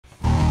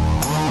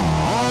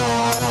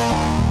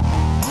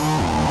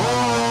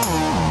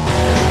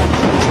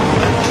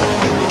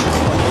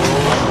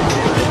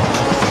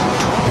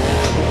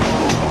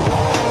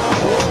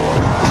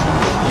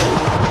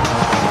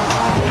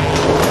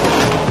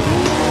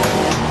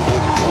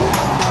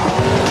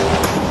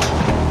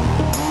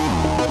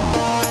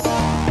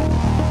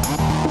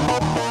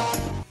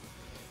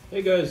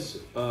guys?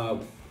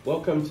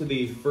 Welcome to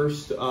the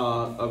first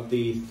of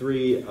the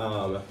three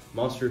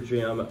Monster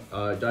Jam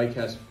Monster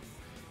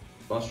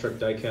Truck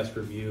diecast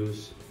review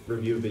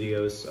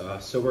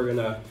videos. So we're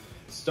gonna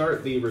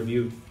start the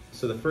review.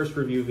 So the first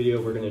review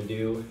video we're gonna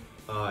do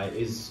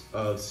is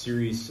of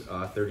Series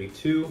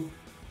 32.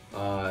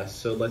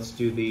 So let's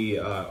do the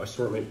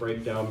assortment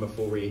breakdown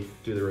before we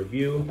do the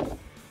review.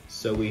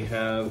 So we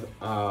have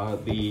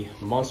the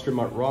Monster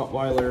Mutt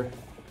Rottweiler,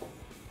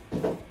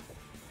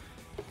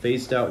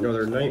 Phased Out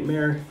Northern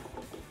Nightmare,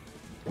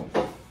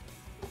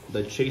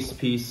 the Chase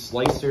Piece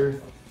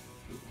Slicer,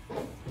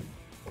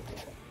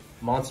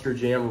 Monster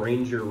Jam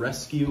Ranger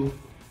Rescue,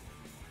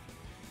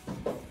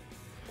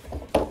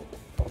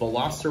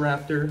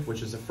 Velociraptor,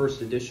 which is the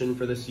first edition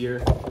for this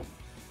year,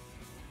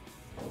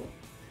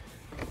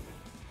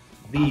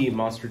 the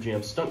Monster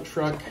Jam Stunt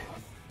Truck,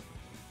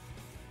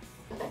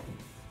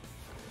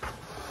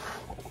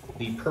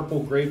 the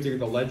Purple Gravedigger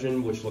the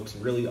Legend, which looks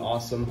really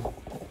awesome,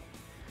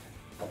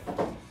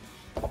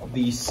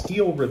 the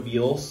Steel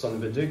Reveal Son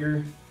of a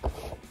Digger,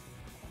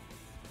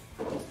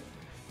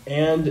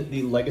 and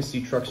the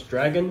Legacy Trucks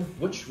Dragon,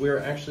 which we're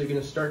actually going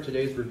to start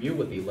today's review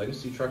with the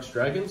Legacy Trucks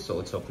Dragon, so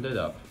let's open it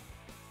up.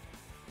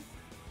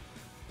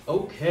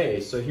 Okay,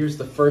 so here's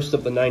the first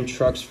of the 9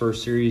 trucks for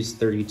Series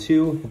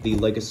 32, the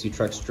Legacy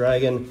Trucks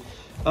Dragon.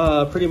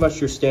 Pretty much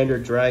your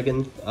standard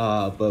Dragon,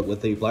 but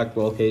with a black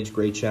roll cage,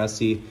 gray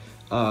chassis,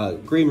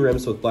 green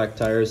rims with black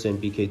tires,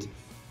 and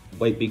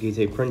white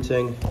BK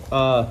printing.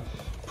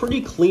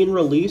 Pretty clean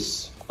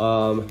release.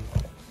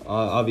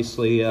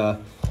 Obviously,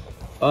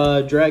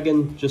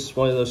 Dragon, just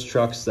one of those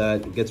trucks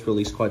that gets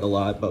released quite a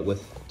lot, but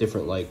with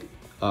different like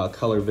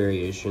color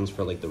variations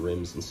for like the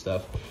rims and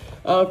stuff.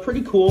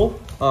 Pretty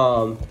cool.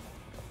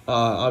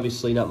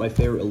 Obviously not my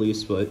favorite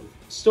release, but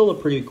still a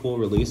pretty cool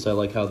release. I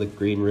like how the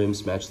green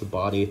rims match the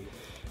body.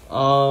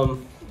 But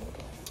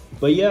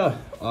yeah,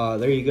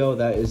 there you go.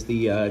 That is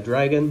the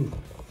Dragon.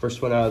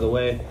 First one out of the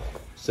way,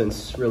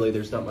 since really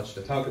there's not much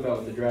to talk about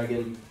with the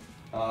Dragon.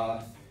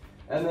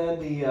 And then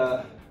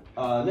the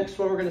next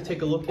one we're going to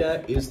take a look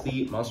at is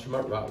the Monster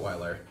Mutt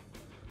Rottweiler.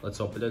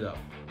 Let's open it up.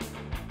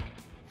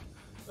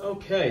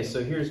 Okay,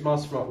 so here's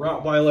Monster Mutt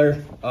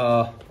Rottweiler.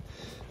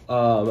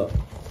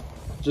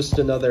 Just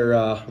another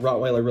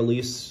Rottweiler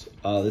release.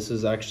 This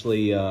is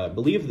actually, I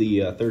believe,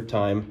 the third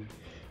time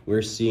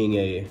we're seeing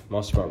a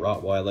Monster Mutt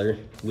Rottweiler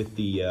with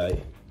the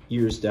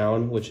ears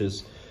down, which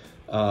is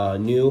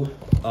new.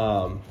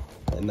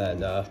 And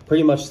then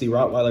pretty much the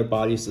Rottweiler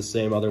body is the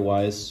same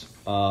otherwise.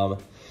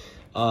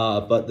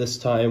 But this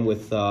time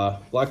with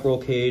black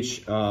roll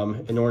cage,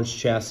 an orange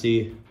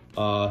chassis,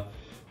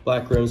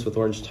 black rims with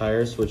orange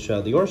tires, which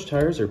the orange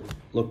tires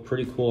look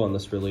pretty cool on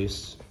this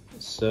release.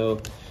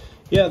 So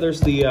yeah, there's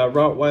the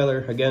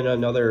Rottweiler. Again,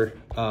 another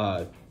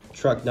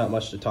truck, not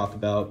much to talk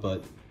about,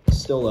 but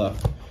still a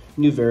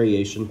new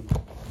variation.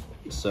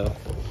 So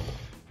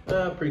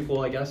pretty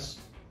cool, I guess.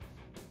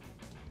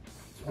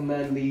 And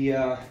then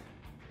the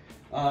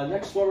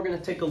next one we're going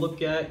to take a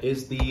look at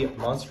is the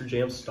Monster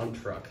Jam Stunt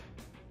Truck.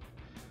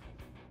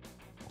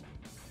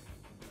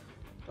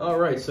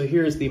 Alright, so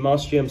here's the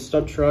Monster Jam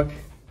Stunt Truck.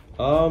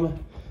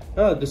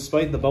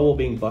 Despite the bubble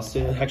being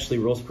busted, it actually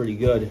rolls pretty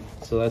good.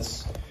 So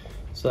that's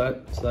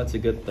a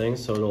good thing.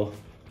 So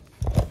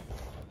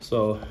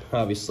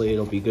obviously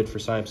it'll be good for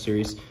Sign Up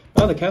Series.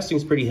 The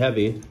casting's pretty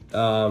heavy.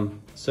 So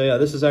yeah,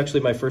 this is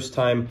actually my first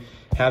time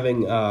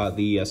having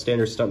the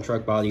standard stunt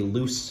truck body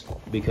loose,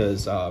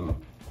 because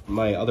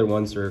my other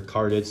ones are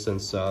carded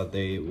since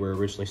they were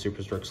originally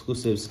Superstore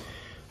exclusives.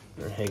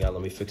 Hang on,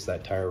 let me fix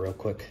that tire real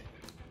quick.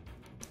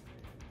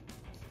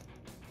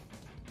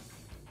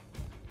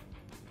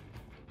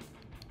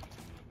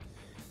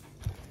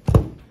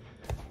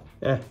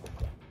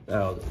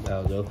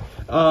 That'll do.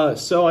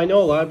 So I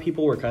know a lot of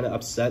people were kind of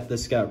upset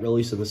this got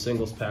released in the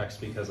singles packs,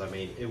 because I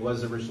mean, it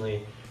was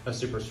originally a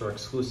Superstore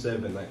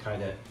exclusive, and that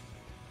kind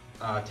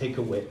of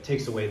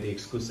takes away the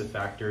exclusive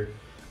factor.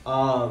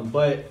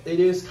 But it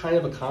is kind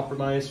of a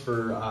compromise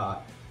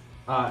for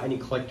any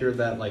collector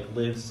that like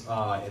lives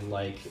in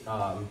like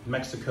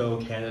Mexico,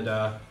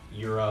 Canada,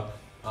 Europe.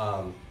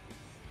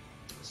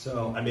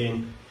 So I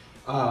mean,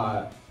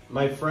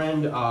 my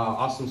friend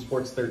Awesome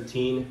Sports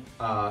 13,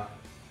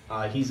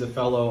 he's a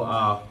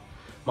fellow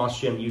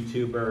Monster Jam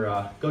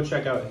YouTuber. Go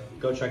check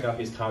out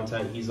his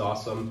content. He's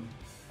awesome.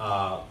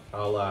 I'll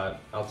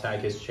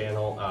tag his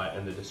channel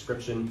in the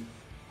description.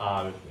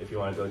 If you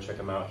want to go check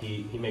him out,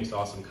 he makes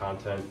awesome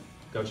content.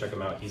 Go check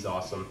him out, he's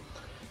awesome.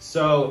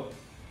 So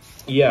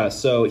yeah,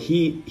 so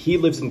he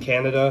lives in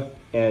Canada,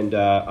 and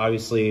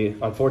obviously,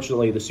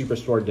 unfortunately, the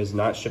Superstore does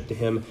not ship to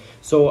him.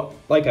 So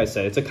like I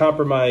said, it's a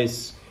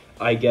compromise,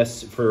 I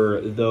guess,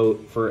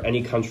 for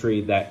any country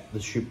that the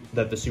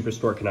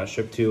Superstore cannot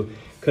ship to,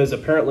 because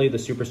apparently the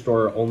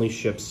Superstore only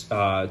ships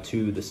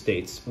to the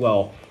States.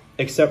 Well,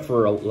 except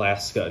for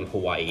Alaska and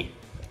Hawaii.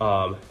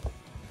 But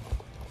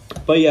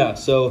yeah,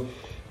 so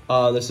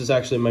this is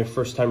actually my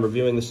first time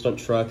reviewing the stunt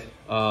truck,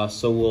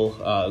 so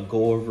we'll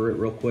go over it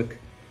real quick.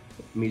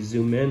 Let me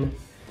zoom in.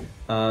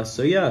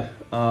 So yeah,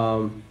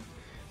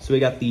 So we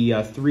got the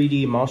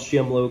 3D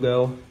Mossjam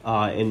logo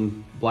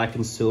in black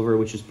and silver,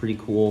 which is pretty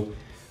cool.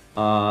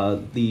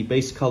 The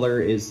base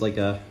color is like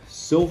a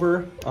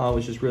silver,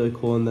 which is really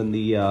cool, and then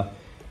the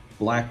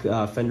black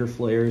fender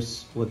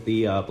flares with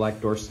the black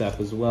door staff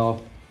as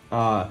well.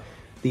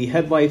 The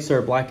headlights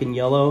are black and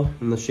yellow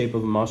in the shape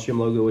of a Mossjam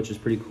logo, which is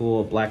pretty cool.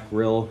 A black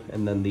grille,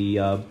 and then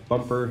the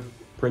bumper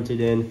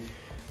printed in.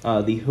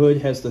 The hood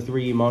has the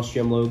 3D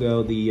Mossjam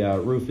logo. The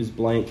roof is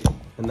blank,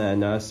 and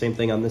then same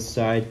thing on this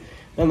side.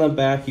 On the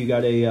back, you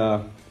got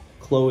a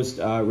closed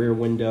rear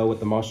window with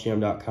the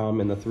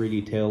mossjam.com and the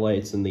 3D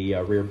taillights and the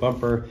rear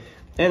bumper.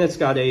 And it's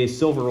got a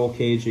silver roll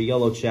cage, a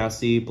yellow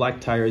chassis,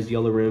 black tires,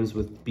 yellow rims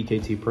with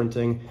BKT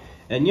printing.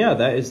 And yeah,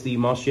 that is the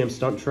Mossjam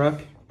stunt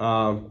truck.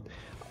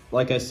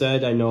 Like I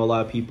said, I know a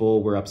lot of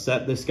people were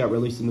upset this got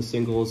released in the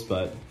singles,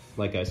 but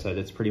like I said,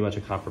 it's pretty much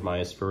a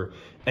compromise for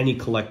any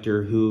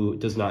collector who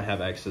does not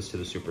have access to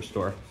the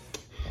Superstore.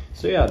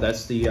 So yeah,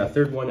 that's the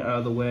third one out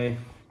of the way.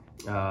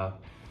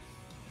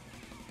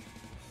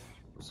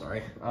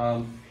 Sorry.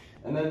 And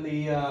then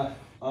the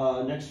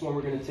next one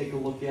we're going to take a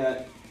look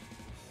at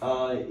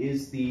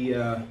is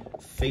the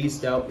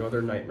phased out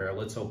Northern Nightmare.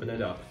 Let's open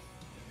it up.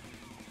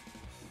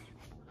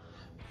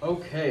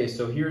 Okay,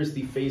 so here's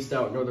the phased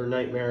out Northern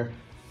Nightmare.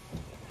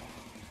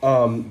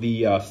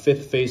 The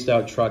fifth phased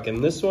out truck,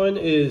 and this one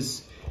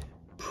is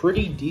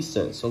pretty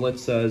decent. So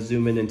let's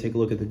zoom in and take a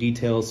look at the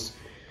details.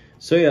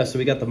 So yeah, so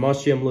we got the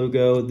Mossjam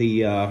logo,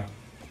 the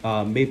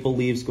maple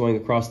leaves going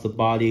across the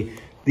body.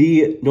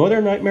 The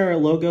Northern Nightmare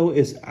logo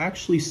is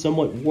actually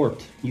somewhat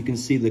warped. You can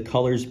see the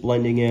colors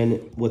blending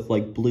in with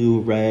like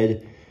blue,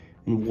 red,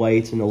 and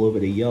white, and a little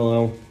bit of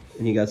yellow.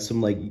 And you got some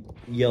like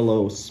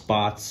yellow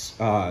spots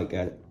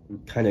got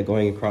kind of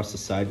going across the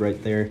side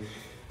right there.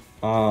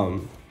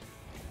 And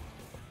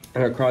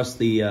across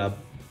the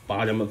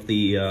bottom of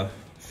the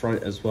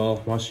front as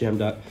well.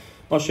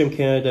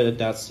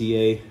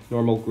 Mossjamcanada.ca,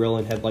 normal grille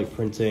and headlight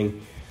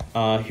printing.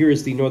 Here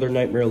is the Northern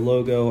Nightmare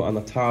logo on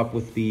the top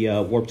with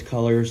the warped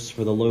colors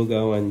for the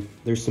logo, and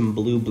there's some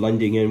blue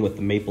blending in with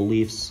the maple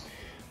leaves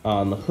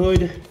on the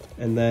hood.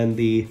 And then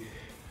the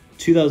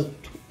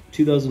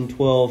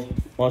 2012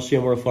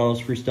 Mossjam World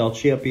Finals Freestyle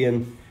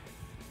Champion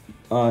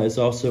is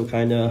also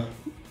kind of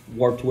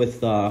warped with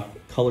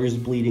colors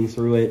bleeding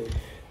through it.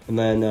 And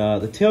then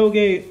the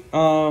tailgate,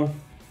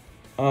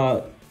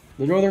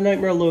 the Northern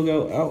Nightmare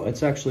logo, oh,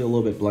 it's actually a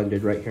little bit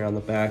blended right here on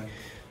the back.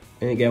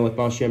 And again, with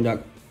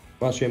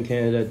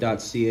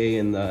Mossjamcanada.ca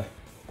and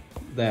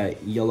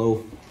that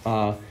yellow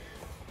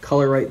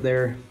color right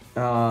there.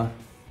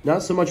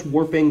 Not so much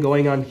warping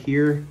going on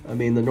here. I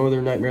mean, the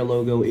Northern Nightmare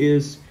logo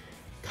is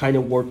kind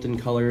of warped in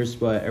colors,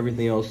 but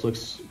everything else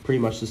looks pretty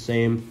much the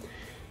same.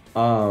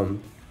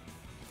 And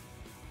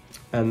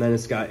then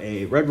it's got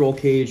a red roll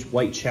cage,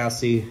 white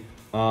chassis,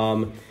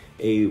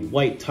 a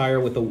white tire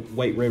with a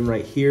white rim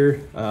right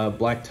here,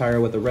 black tire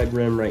with a red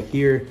rim right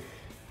here,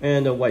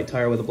 and a white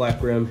tire with a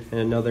black rim, and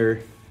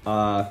another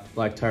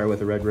black tire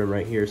with a red rim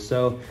right here.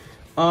 So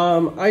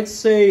I'd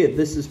say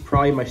this is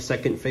probably my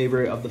second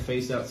favorite of the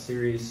phased out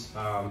series.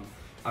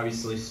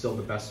 Obviously still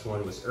the best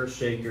one was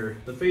Earthshaker.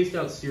 The phased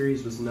out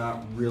series was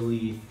not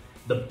really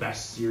the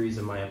best series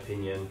in my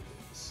opinion.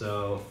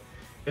 So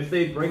if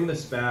they bring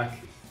this back,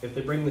 if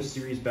they bring this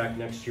series back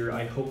next year,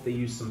 I hope they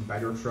use some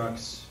better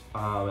trucks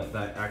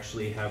that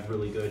actually have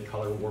really good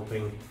color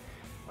warping.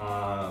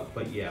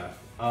 But yeah.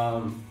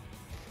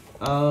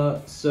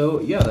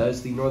 So yeah, that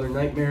is the Northern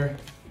Nightmare,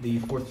 the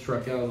fourth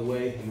truck out of the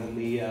way. And then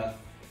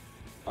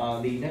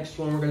the next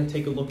one we're going to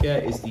take a look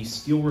at is the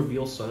Steel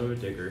Reveal Son of a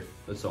Digger.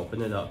 Let's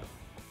open it up.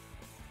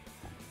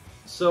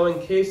 So in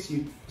case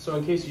you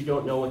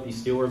don't know what the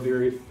Steel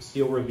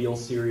Reveal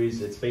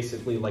series, it's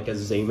basically like a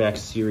Zamax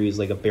series,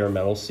 like a bare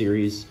metal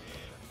series.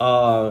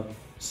 So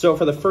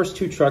for the first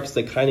two trucks,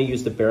 they kind of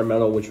used the bare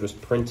metal, which was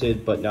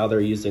printed, but now they're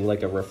using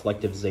like a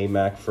reflective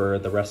Zamac for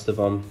the rest of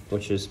them,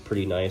 which is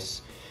pretty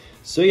nice.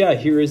 So yeah,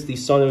 here is the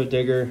Son of a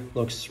Digger.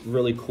 Looks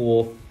really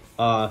cool.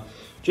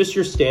 Just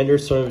your standard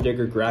Son of a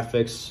Digger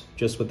graphics,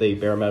 just with a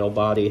bare metal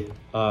body.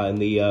 And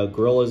the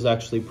grille is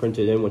actually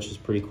printed in, which is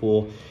pretty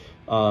cool,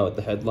 with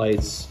the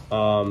headlights.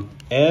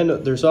 And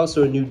there's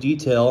also a new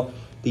detail.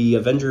 The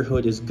Avenger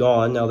hood is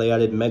gone. Now they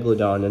added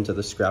Megalodon into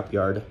the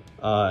scrapyard.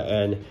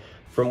 And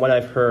from what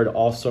I've heard,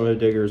 all Son of a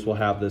Diggers will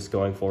have this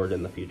going forward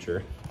in the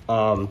future.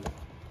 And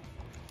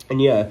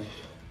yeah,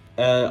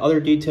 other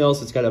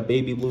details, it's got a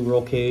baby blue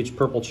roll cage,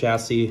 purple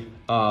chassis,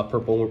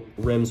 purple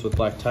rims with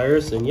black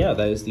tires. And yeah,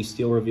 that is the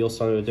Steel Reveal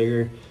Son of a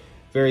Digger.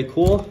 Very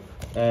cool.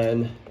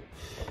 And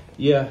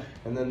yeah,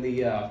 and then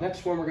the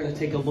next one we're going to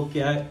take a look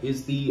at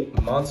is the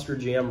Monster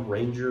Jam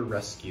Ranger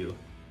Rescue.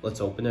 Let's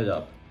open it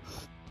up.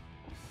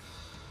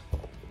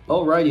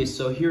 Alrighty,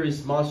 so here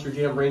is Monster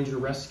Jam Ranger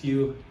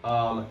Rescue,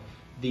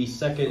 the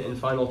second and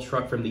final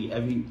truck from the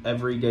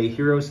Everyday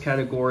Heroes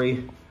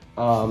category.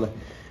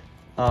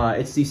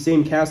 It's the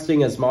same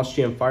casting as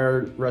Mossjam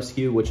Fire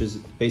Rescue, which is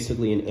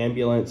basically an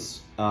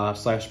ambulance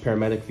slash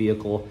paramedic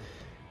vehicle.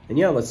 And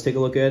yeah, let's take a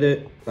look at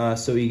it.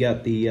 So you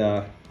got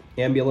the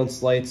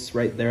ambulance lights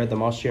right there, the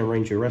Mossjam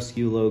Ranger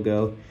Rescue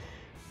logo.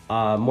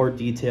 more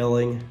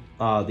detailing,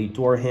 the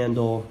door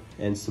handle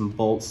and some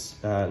bolts,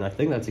 and I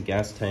think that's a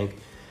gas tank.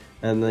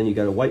 And then you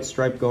got a white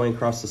stripe going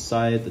across the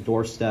side, the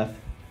door step.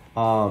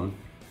 The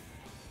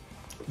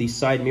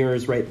side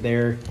mirrors right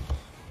there.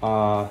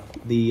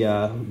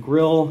 The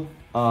grill,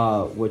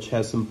 which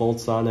has some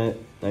bolts on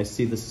it. I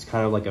see this is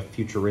kind of like a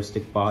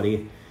futuristic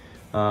body.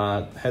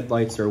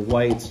 Headlights are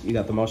white. You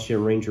got the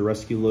Mossjam Ranger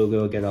Rescue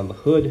logo again on the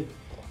hood.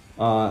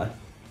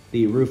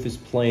 The roof is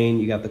plain.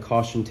 You got the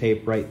caution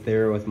tape right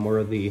there with more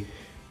of the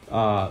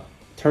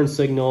turn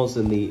signals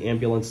and the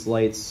ambulance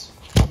lights.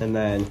 And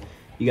then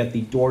you got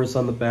the doors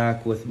on the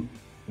back with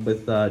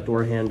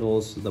door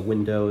handles, the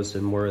windows,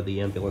 and more of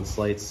the ambulance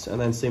lights. And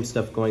then same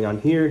stuff going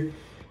on here.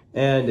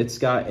 And it's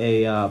got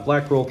a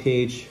black roll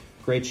cage,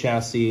 gray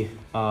chassis,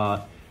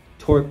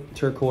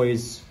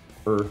 turquoise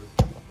or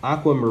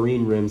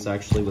aquamarine rims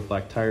actually with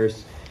black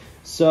tires.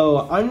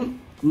 So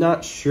I'm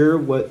not sure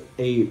what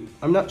they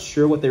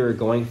were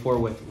going for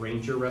with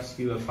Ranger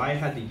Rescue. If I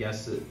had to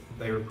guess it,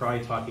 they were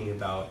probably talking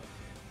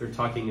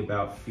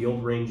about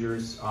field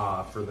rangers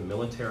for the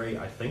military.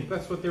 I think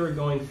that's what they were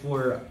going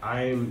for.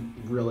 I'm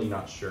really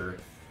not sure.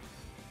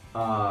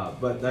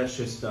 But that's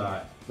just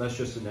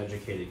an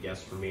educated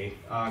guess for me.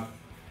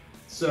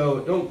 So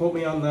don't quote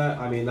me on that.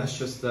 I mean, that's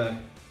just the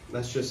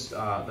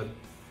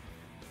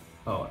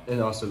oh,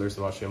 and also there's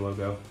the Mossjam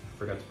logo.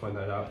 Forgot to point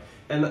that out.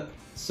 And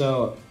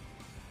so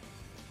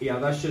yeah,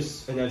 that's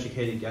just an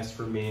educated guess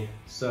for me.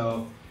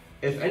 So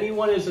if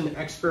anyone is an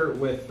expert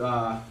with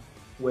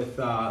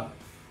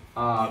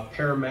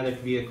paramedic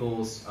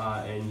vehicles,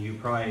 and you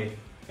probably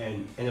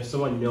and if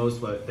someone knows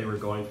what they were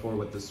going for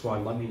with this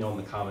one, let me know in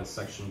the comments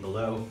section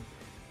below.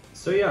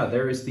 So yeah,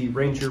 there is the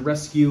Ranger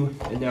Rescue,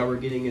 and now we're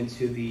getting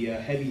into the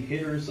heavy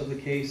hitters of the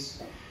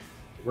case.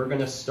 We're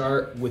gonna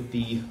start with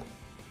the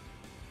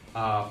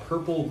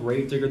purple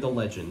Gravedigger the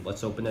Legend.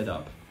 Let's open it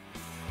up.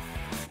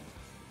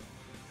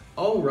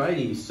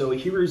 Alrighty, so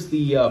here's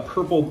the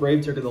purple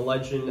Gravedigger the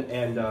Legend,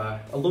 and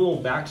a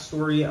little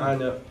backstory on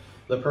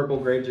the purple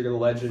Gravedigger the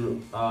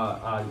Legend,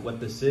 on what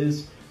this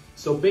is.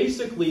 So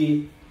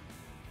basically,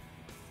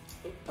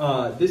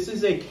 this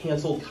is a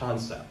canceled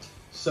concept.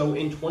 So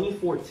in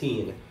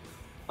 2014,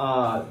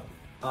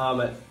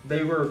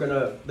 they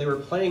were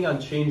planning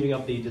on changing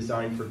up the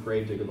design for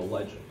Gravedigger the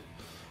Legend.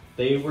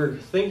 They were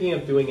thinking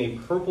of doing a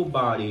purple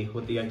body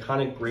with the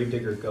iconic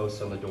Gravedigger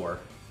ghost on the door.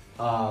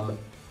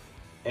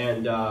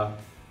 And a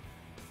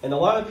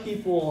lot of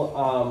people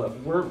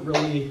weren't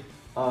really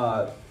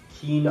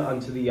keen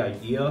onto the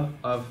idea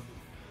of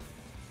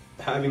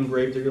having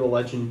Gravedigger the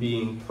Legend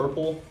being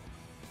purple,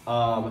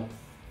 and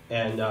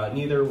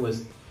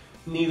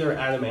neither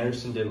Adam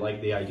Anderson didn't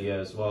like the idea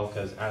as well,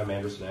 because Adam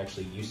Anderson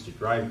actually used to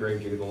drive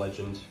Gravedigger the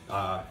Legend,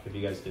 if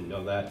you guys didn't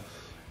know that.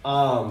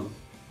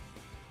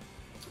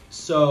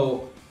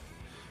 So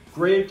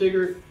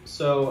Gravedigger,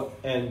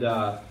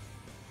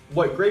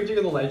 what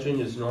Gravedigger the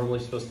Legend is normally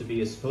supposed to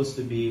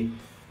be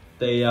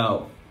they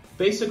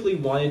basically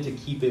wanted to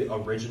keep it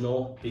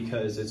original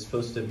because it's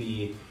supposed to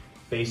be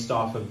based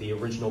off of the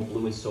original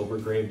blue and silver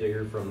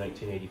Gravedigger from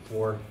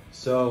 1984.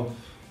 So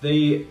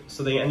they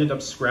ended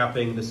up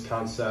scrapping this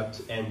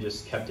concept and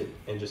just kept it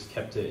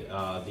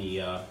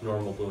the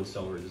normal blue and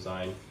silver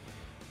design.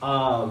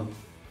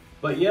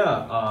 But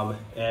yeah,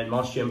 and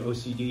Mossjam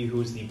OCD, who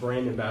is the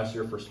brand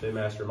ambassador for Spin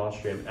Master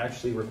Mossjam,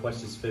 actually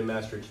requested Spin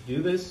Master to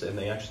do this, and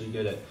they actually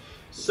did it.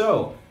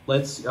 So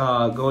let's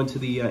go into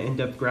the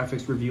in-depth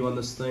graphics review on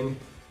this thing.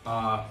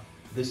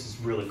 This is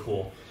really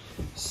cool.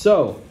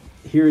 So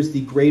here's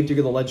the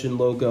Gravedigger the Legend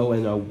logo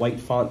in a white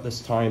font this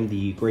time.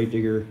 The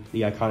Gravedigger,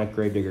 the iconic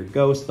Gravedigger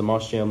ghost, the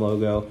Mossjam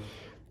logo,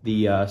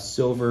 the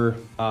silver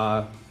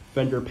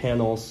fender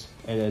panels,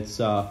 and it's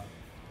and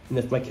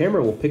if my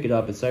camera will pick it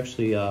up, it's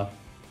actually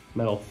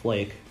metal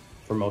flake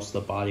for most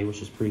of the body,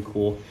 which is pretty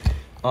cool.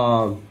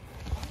 And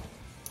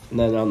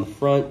then on the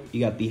front, you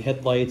got the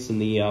headlights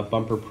and the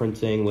bumper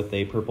printing with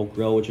a purple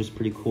grille, which is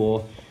pretty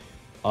cool.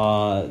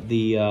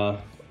 The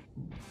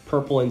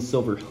purple and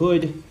silver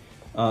hood.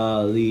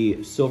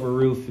 The silver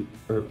roof,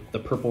 or the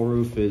purple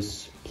roof,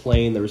 is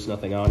plain. There's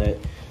nothing on it.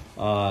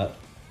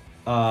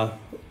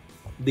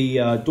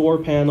 The door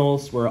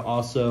panels were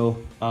also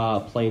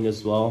plain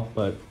as well,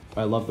 but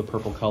I love the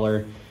purple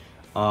color.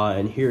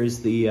 And here's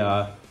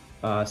the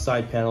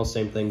side panel,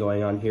 same thing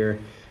going on here.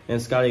 And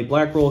it's got a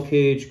black roll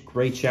cage,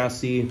 gray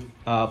chassis,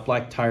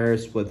 black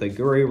tires with a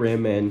gray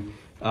rim, and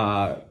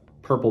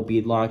purple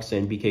beadlocks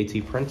and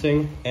BKT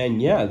printing.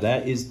 And yeah,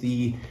 that is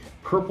the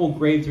purple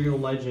Gravedigger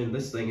Legend.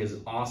 This thing is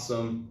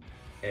awesome.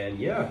 And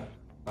yeah,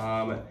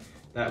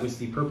 that was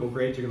the purple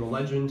Gravedigger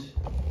Legend.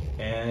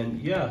 And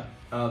yeah,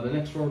 the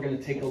next one we're going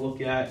to take a look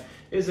at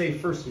is a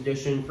first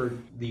edition for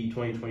the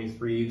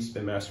 2023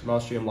 Spin Master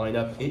Mossjam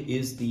lineup. It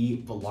is the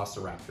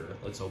Velociraptor.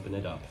 Let's open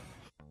it up.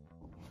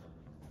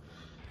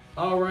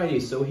 Alrighty,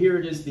 so here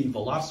it is, the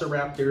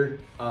Velociraptor,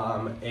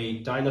 a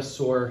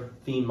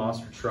dinosaur-themed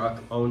monster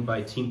truck owned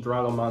by Team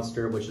Throttle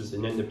Monster, which is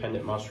an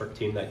independent monster truck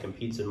team that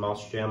competes in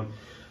Mossjam.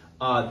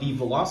 The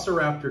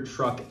Velociraptor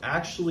truck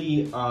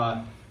actually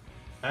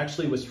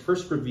actually was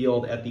first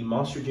revealed at the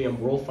Monster Jam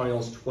World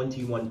Finals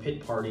 21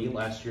 pit party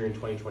last year in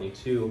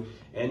 2022.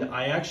 And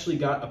I actually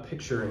got a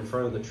picture in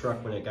front of the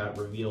truck when it got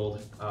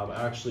revealed.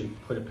 I actually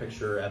put a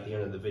picture at the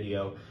end of the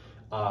video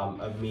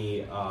of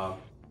me in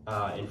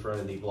front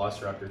of the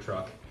Velociraptor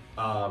truck.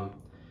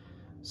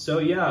 So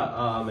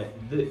yeah,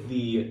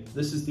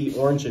 this is the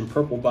orange and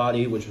purple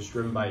body, which was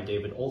driven by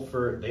David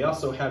Olfert. They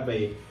also have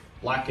a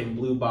black and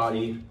blue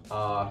body,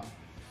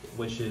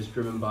 which is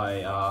driven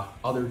by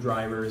other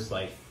drivers.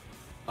 Like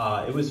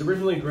it was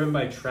originally driven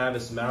by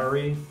Travis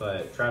Mowry,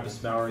 but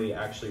Travis Mowry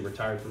actually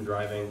retired from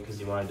driving because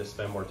he wanted to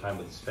spend more time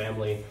with his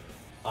family.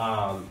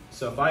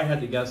 So if I had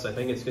to guess, I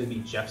think it's going to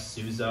be Jeff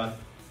Souza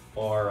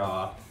or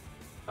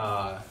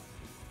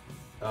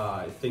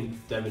I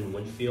think Devin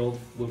Winfield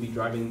will be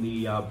driving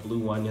the blue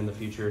one in the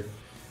future.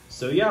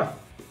 So yeah,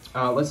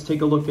 let's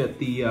take a look at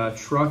the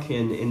truck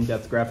and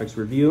in-depth graphics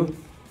review.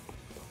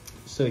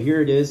 So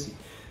here it is.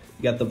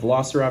 You got the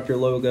Velociraptor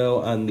logo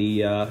on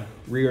the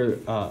rear,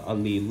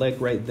 on the leg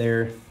right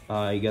there.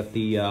 You got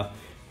the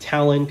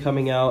talon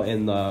coming out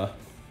and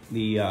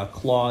the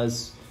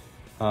claws.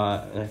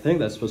 And I think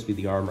that's supposed to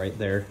be the arm right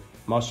there.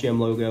 Monster Jam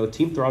logo,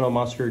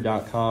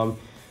 TeamThrottleMonster.com.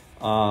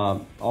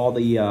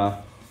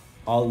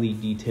 All the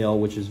detail,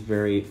 which is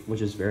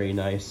very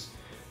nice.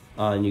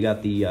 And you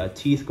got the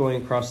teeth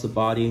going across the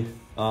body.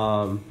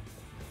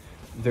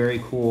 Very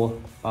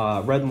cool.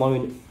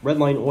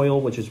 Redline Oil,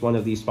 which is one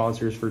of the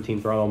sponsors for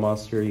Team Throttle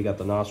Monster. You got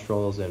the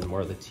nostrils and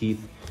more of the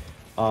teeth.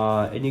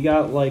 And you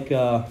got like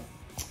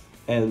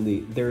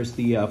there's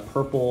the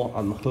purple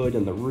on the hood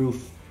and the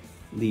roof.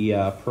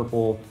 The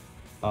purple,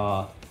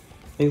 I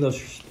think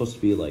those are supposed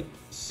to be like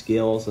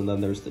scales, and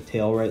then there's the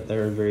tail right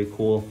there. Very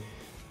cool.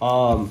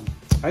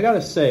 I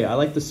gotta say, I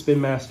like the Spin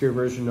Master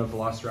version of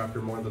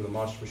Velociraptor more than the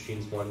Monster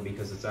Machines one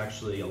because it's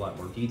actually a lot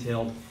more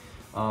detailed.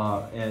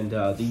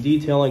 The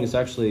detailing is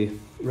actually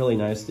really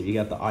nice. That you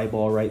got the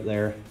eyeball right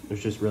there.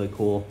 It's just really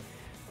cool.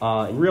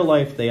 In real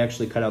life, they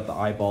actually cut out the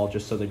eyeball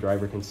just so the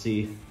driver can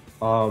see.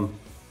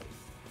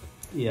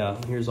 Yeah,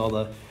 here's all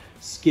the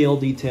scale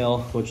detail,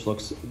 which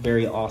looks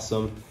very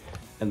awesome.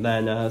 And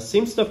then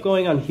same stuff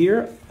going on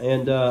here.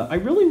 And I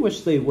really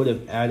wish they would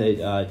have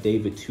added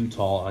David Too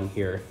Tall on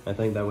here. I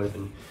think that would have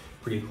been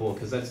pretty cool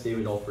because that's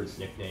David Olfert's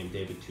nickname,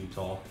 David Too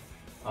Tall.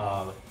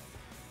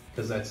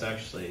 Because that's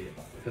actually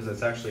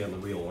on the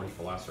real orange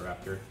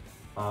Velociraptor.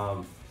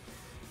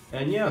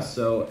 And yeah,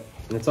 so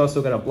it's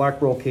also got a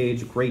black roll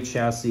cage, gray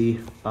chassis,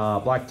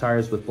 black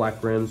tires with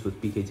black rims with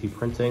BKT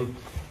printing.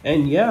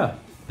 And yeah,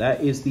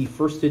 that is the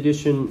first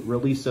edition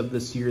release of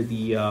this year,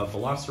 the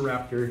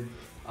Velociraptor.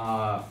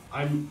 I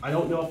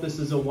don't know if this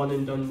is a one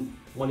and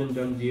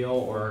done deal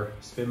or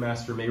Spin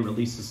Master may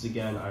release this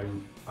again.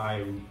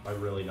 I'm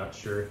really not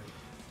sure.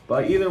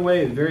 But either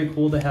way, very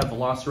cool to have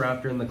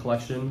Velociraptor in the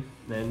collection.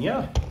 And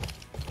yeah.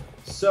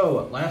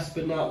 So last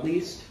but not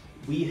least,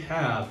 we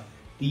have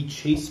the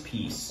chase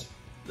piece,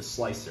 the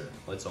slicer.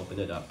 Let's open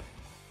it up.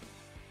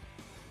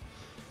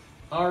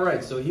 All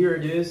right, so here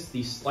it is,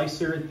 the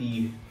slicer,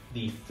 the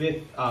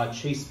fifth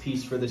chase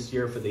piece for this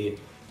year for the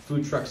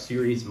food truck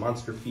series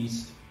Monster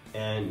Feast.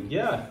 And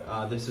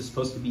yeah, this is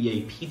supposed to be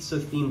a pizza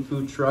themed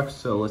food truck.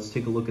 So let's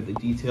take a look at the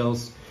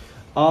details.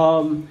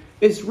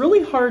 It's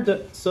really hard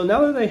to, so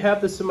now that I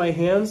have this in my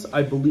hands,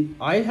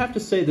 I have to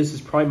say this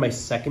is probably my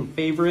second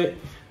favorite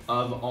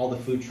of all the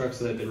food trucks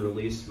that have been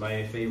released.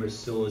 My favorite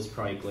still is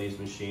probably Glaze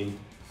Machine,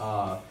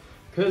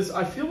 because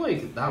I feel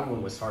like that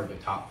one was hard to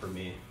top for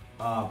me.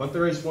 But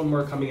there is one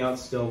more coming out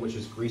still, which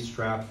is Grease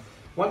Trap.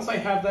 Once I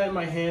have that in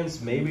my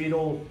hands, maybe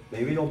it'll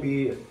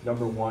be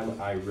number one.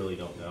 I really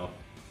don't know.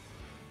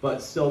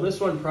 But still, this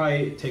one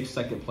probably takes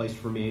second place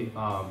for me.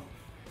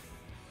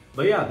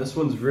 But yeah, this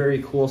one's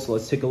very cool. So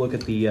let's take a look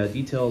at the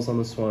details on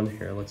this one.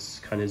 Here, let's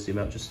kind of zoom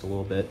out just a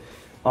little bit.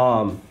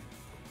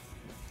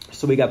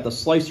 So we got the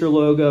slicer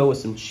logo with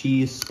some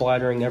cheese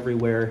splattering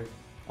everywhere.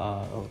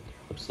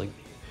 Looks like,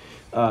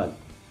 and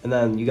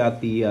then you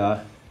got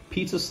the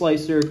pizza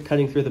slicer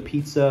cutting through the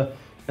pizza.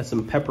 Got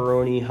some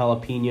pepperoni,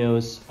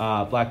 jalapenos,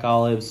 black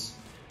olives,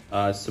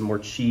 some more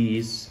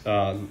cheese.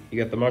 You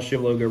got the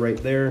mushroom logo right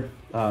there.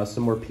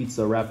 Some more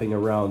pizza wrapping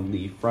around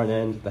the front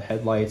end, the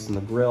headlights, and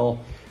the grill.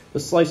 The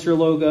slicer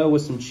logo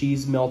with some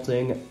cheese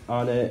melting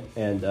on it,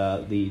 and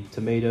the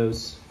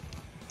tomatoes,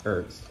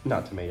 or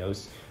not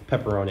tomatoes,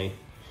 pepperoni.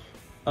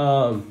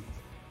 And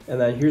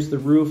then here's the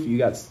roof. You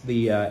got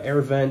the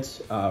air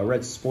vent,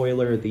 red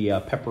spoiler, the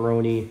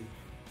pepperoni,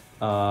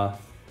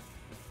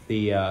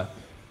 the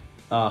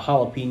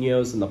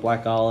jalapenos and the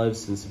black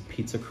olives, and some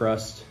pizza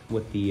crust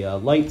with the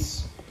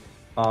lights.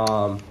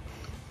 And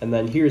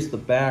then here's the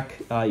back.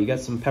 You got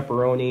some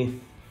pepperoni,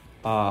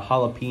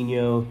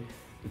 jalapeno,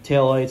 the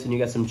taillights, and you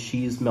got some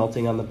cheese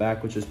melting on the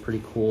back, which is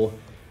pretty cool.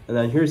 And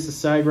then here's the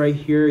side right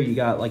here. You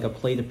got like a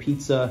plate of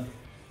pizza,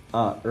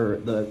 or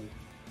the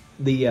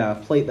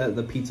plate that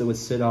the pizza would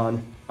sit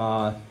on.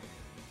 And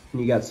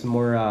you got some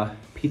more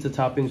pizza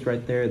toppings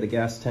right there, the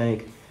gas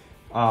tank.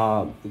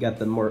 You got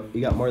more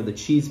of the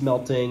cheese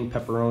melting,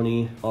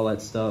 pepperoni, all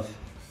that stuff.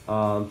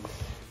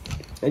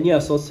 And yeah,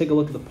 so let's take a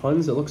look at the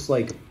puns. It looks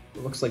like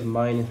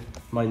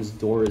mine's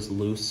door is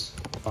loose.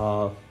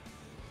 But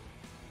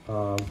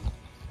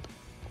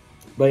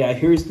yeah,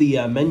 here's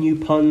the menu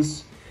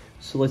puns.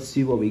 So let's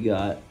see what we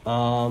got.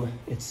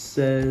 It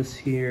says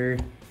here,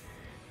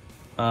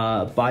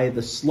 by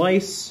the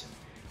slice,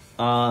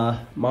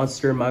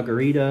 Monster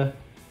Margarita,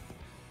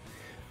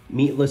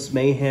 Meatless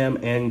Mayhem,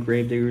 and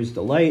Gravedigger's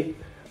Delight.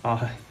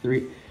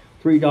 $3,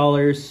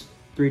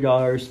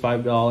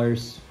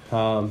 $5.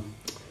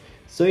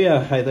 So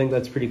yeah, I think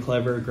that's pretty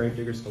clever.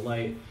 Gravedigger's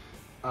Delight.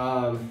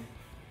 And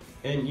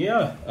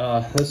yeah,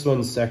 this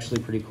one's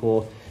actually pretty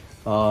cool.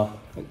 I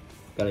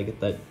gotta get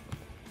that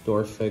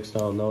door fixed. I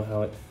don't know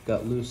how it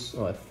got loose.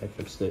 Oh, I think I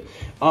fixed it.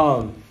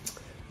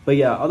 But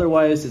yeah,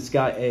 otherwise it's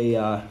got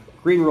a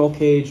green roll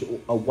cage,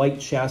 a white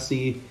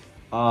chassis,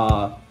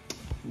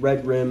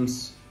 red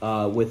rims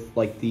with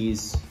like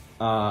these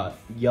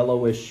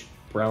yellowish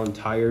brown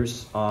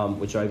tires,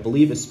 which I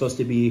believe is supposed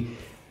to be,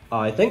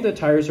 I think the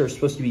tires are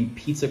supposed to be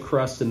pizza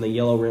crust, and the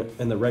yellow rim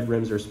and the red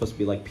rims are supposed to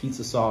be like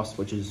pizza sauce,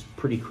 which is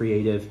pretty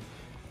creative.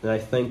 And I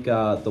think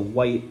the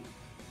white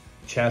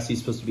chassis is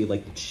supposed to be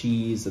like the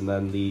cheese, and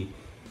then the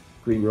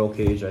green roll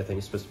cage I think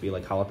is supposed to be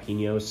like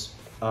jalapenos.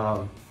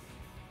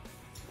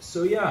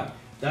 So yeah,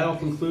 that'll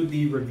conclude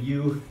the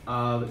review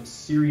of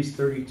Series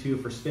 32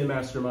 for Spin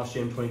Master Moss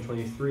Jam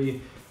 2023.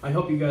 I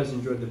hope you guys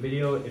enjoyed the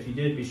video. If you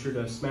did, be sure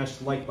to smash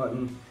the like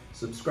button,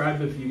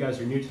 subscribe if you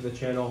guys are new to the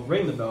channel,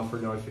 ring the bell for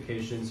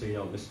notifications so you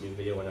don't miss a new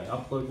video when I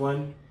upload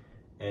one.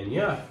 And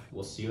yeah,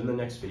 we'll see you in the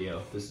next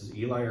video. This is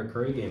Eli or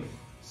Curry Gaming,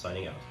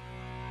 signing out.